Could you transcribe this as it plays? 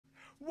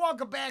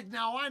Welcome back.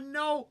 Now, I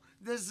know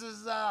this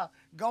is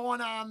going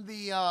on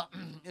the,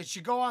 it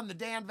should go on the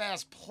Dan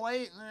Vasc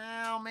plate.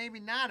 Well, maybe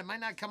not. It might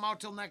not come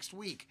out till next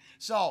week.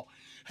 So,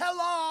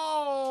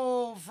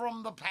 hello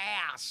from the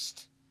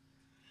past.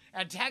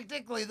 And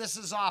technically, this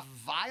is off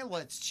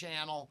Violet's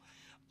channel.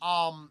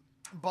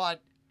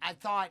 But I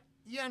thought,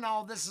 you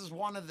know, this is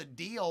one of the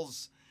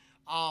deals.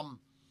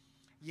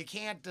 You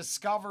can't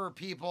discover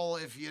people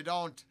if you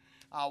don't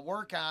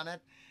work on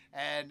it.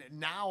 And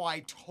now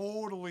I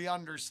totally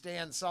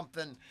understand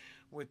something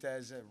with,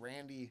 is it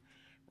Randy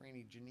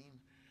Janine?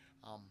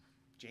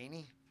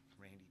 Janie?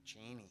 Randy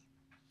Janey.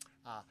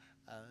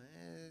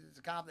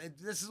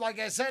 This is like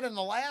I said in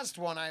the last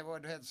one, I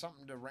would have had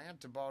something to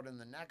rant about in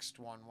the next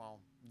one. Well,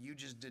 you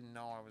just didn't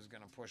know I was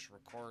going to push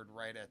record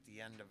right at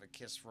the end of A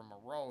Kiss from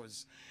a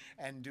Rose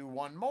and do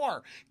one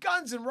more.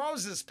 Guns N'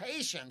 Roses,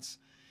 Patience.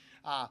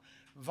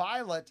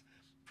 Violet,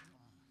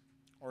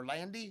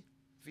 Orlandi,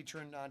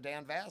 featuring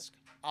Dan Vasc.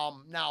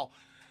 Now,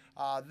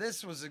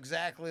 this was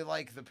exactly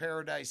like the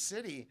Paradise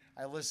City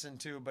I listened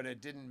to, but it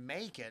didn't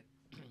make it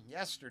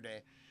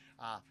yesterday.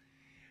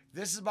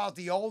 This is about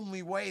the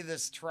only way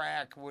this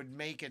track would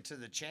make it to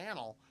the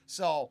channel.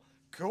 So,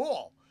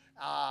 cool.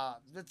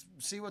 Let's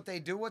see what they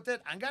do with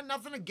it. I got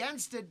nothing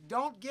against it.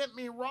 Don't get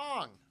me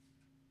wrong.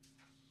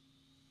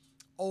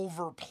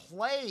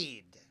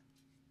 Overplayed.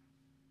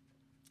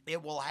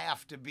 It will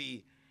have to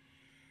be.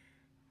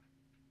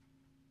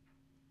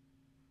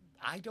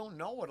 I don't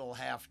know what it'll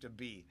have to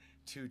be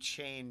to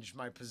change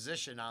my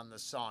position on the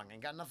song. I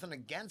got nothing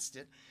against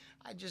it.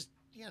 I just,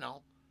 you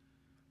know,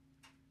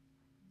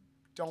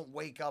 don't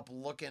wake up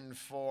looking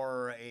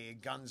for a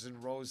Guns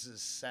N'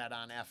 Roses set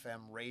on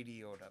FM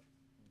radio to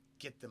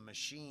get the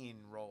machine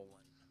rolling.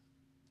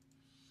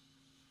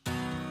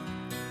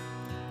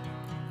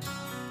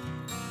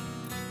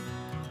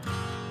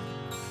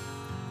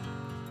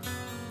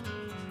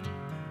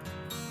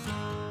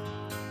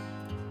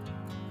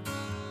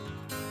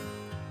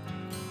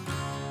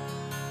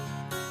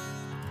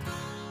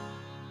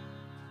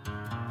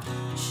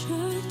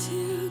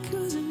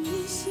 Cause I'm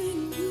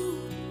missing you.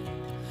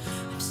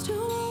 I'm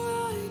still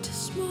alright to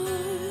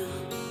smile.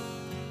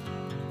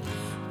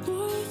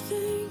 Boy, I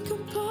think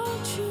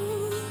about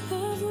you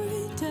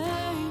every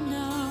day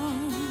now.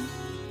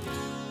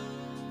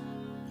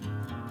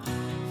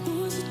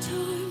 Was a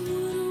time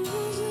when I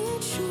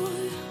wasn't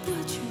sure,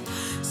 but you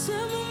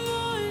set my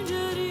mind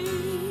at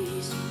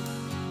ease.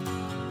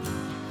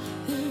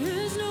 There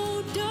is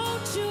no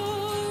doubt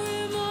you're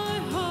in my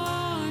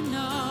heart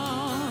now.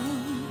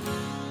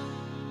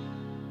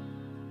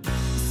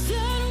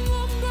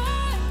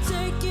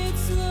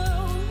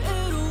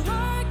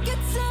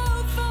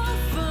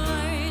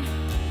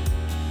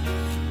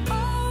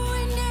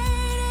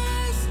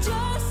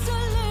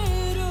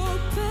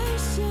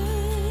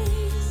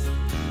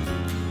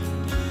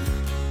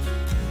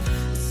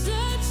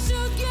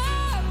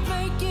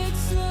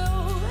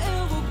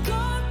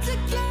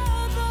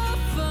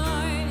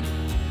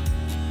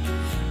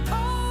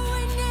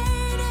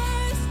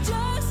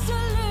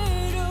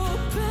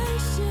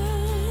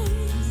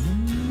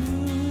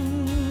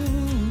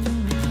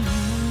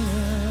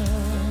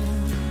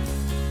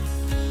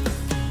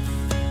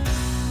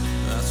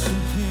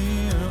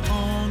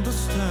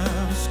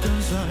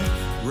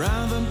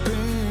 Rather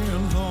be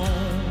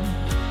alone.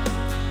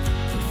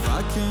 If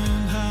I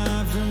can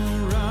have you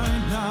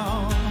right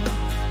now,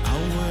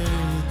 I'll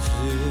wait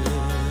here.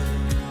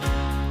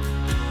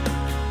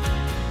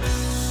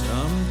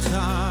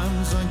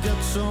 Sometimes I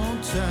get so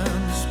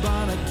tense,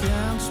 but I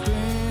can't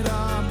speed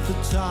up the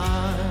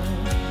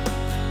time.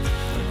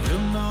 But you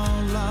know,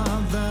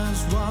 love,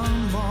 there's one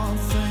more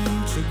thing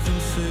to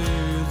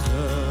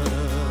consider.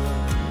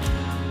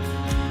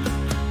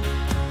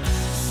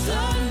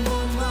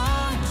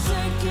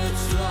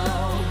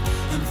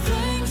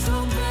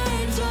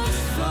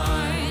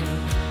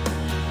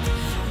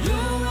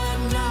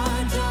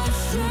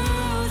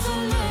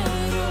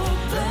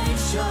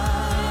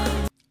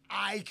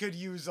 I could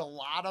use a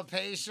lot of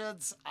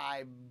patience.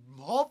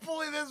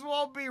 Hopefully this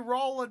won't be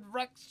Rollen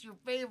wrecks your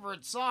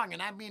favorite song,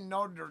 and I mean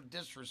no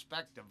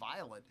disrespect to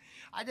Violet.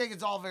 I think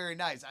it's all very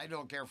nice. I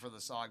don't care for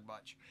the song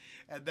much.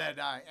 And then,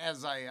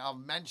 as I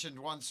mentioned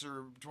once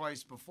or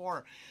twice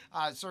before,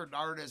 certain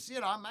artists, you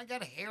know, I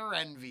got hair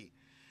envy.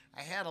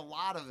 I had a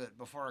lot of it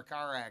before a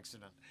car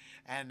accident,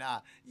 and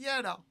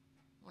you know,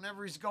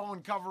 whenever he's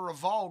going cover a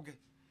Vogue,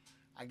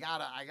 I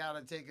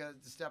gotta take a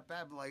step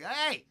back and be like,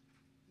 hey.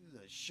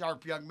 A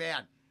sharp young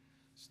man.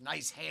 It's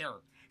nice hair.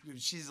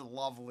 She's a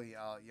lovely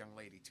young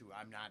lady, too.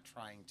 I'm not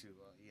trying to,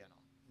 you know,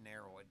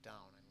 narrow it down.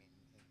 I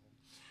mean,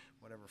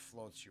 whatever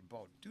floats your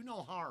boat. Do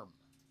no harm.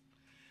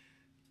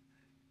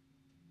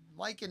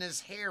 Liking his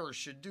hair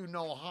should do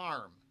no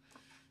harm.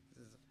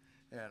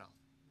 You know,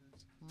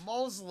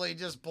 mostly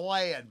just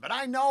playing. But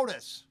I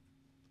notice,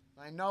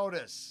 you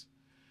know,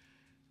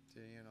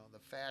 the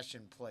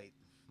fashion plate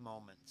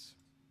moments.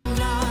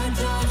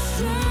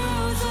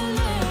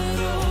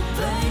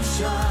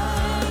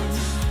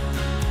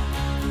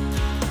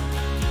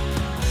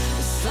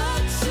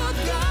 Such a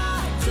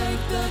guy,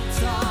 take the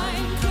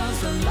time.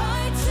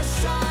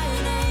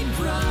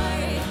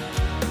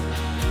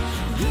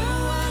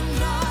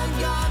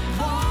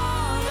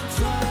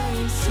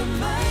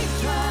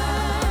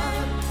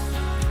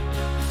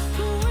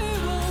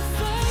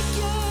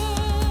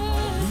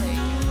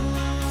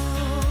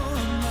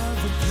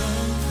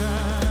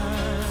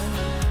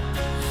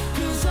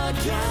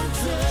 can't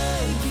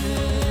take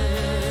it.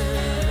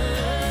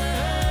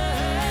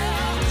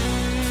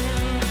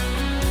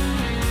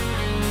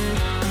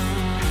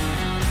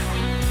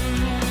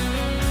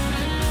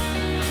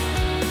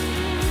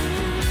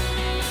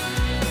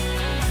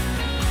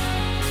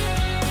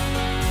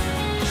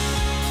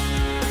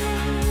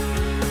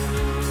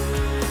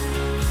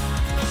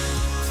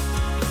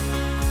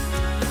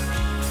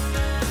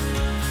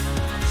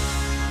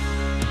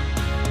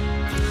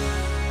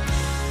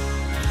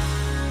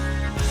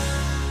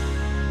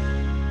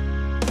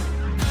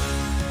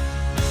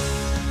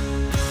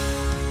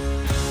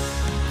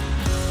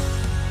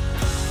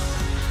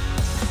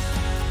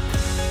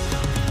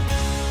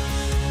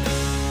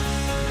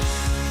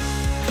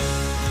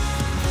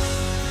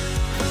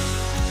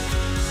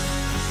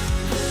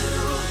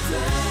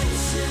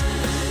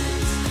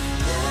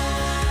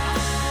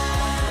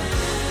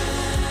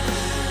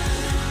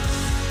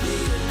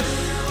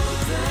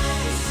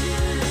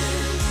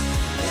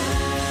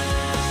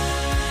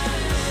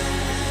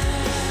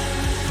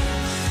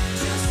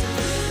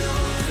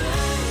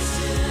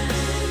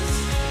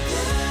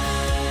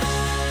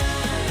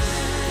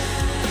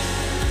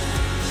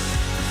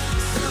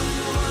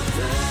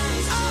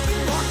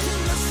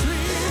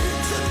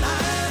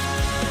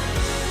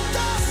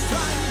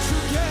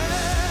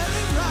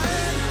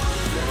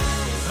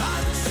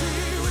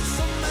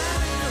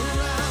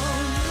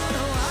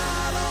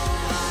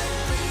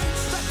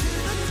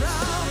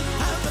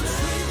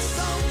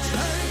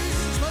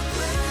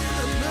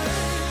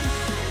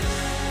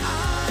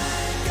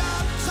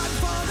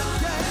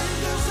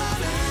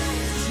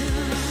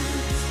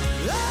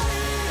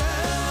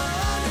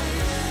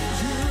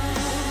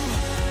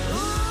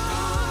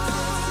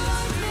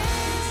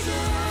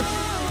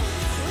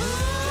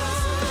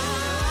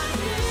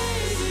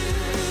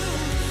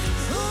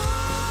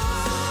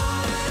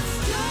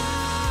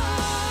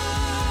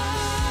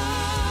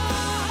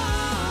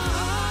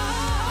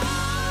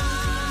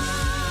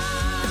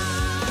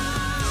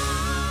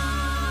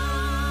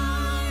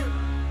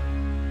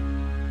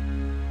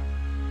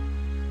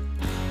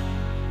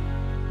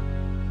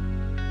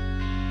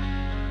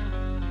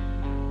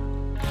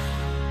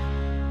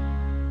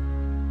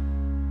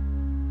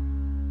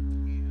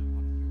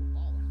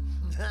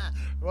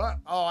 What?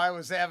 Oh, I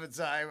was having.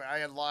 I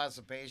had loss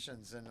of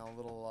patience and a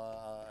little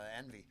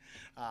envy.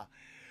 I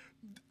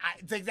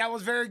think that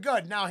was very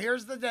good. Now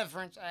here's the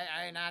difference.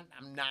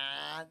 I'm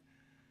not.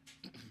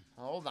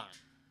 Hold on.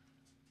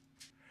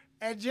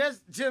 And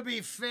just to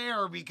be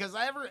fair, because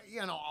I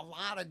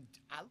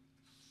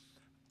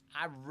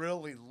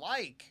really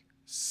like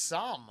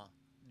some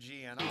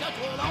GNR.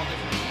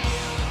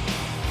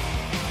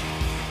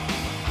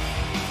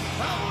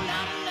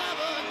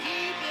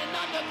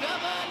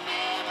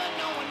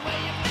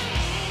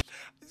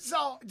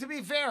 So to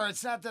be fair,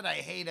 it's not that I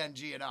hate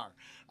NGNR,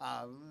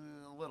 a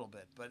little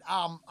bit, but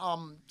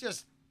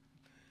just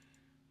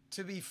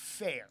to be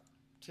fair,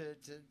 to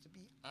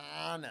be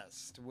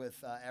honest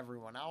with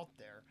everyone out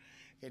there,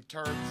 it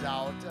turns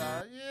out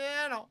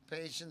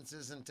patience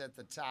isn't at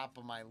the top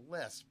of my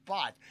list,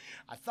 but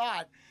I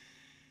thought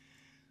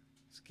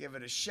let's give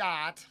it a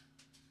shot,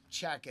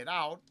 check it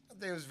out. I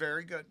think it was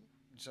very good.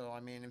 So I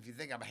mean, if you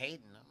think I'm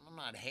hating, I'm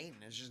not hating.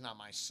 It's just not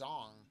my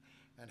song.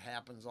 It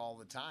happens all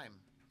the time.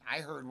 I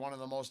heard one of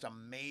the most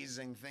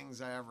amazing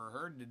things I ever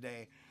heard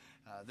today.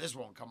 This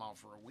won't come out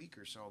for a week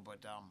or so,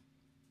 but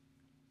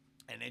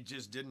and it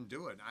just didn't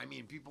do it. I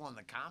mean, people in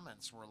the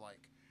comments were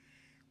like,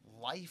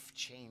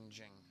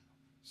 life-changing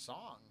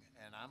song,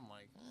 and I'm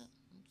like,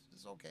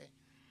 it's okay.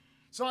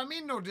 So I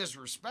mean, no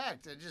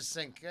disrespect. I just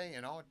think,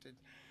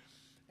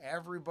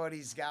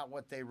 everybody's got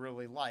what they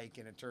really like,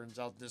 and it turns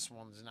out this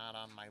one's not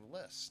on my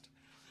list.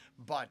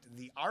 But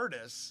the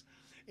artists,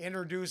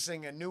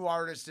 introducing a new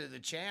artist to the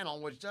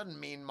channel, which doesn't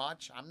mean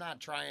much. I'm not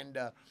trying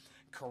to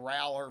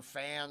corral her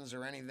fans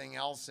or anything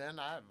else in.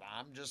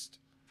 I'm just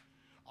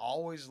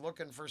always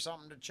looking for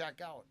something to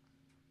check out.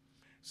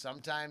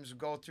 Sometimes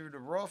go through the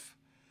roof.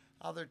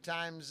 Other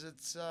times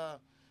it's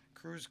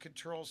cruise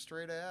control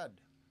straight ahead.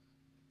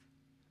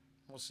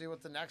 We'll see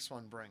what the next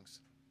one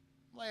brings.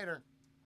 Later.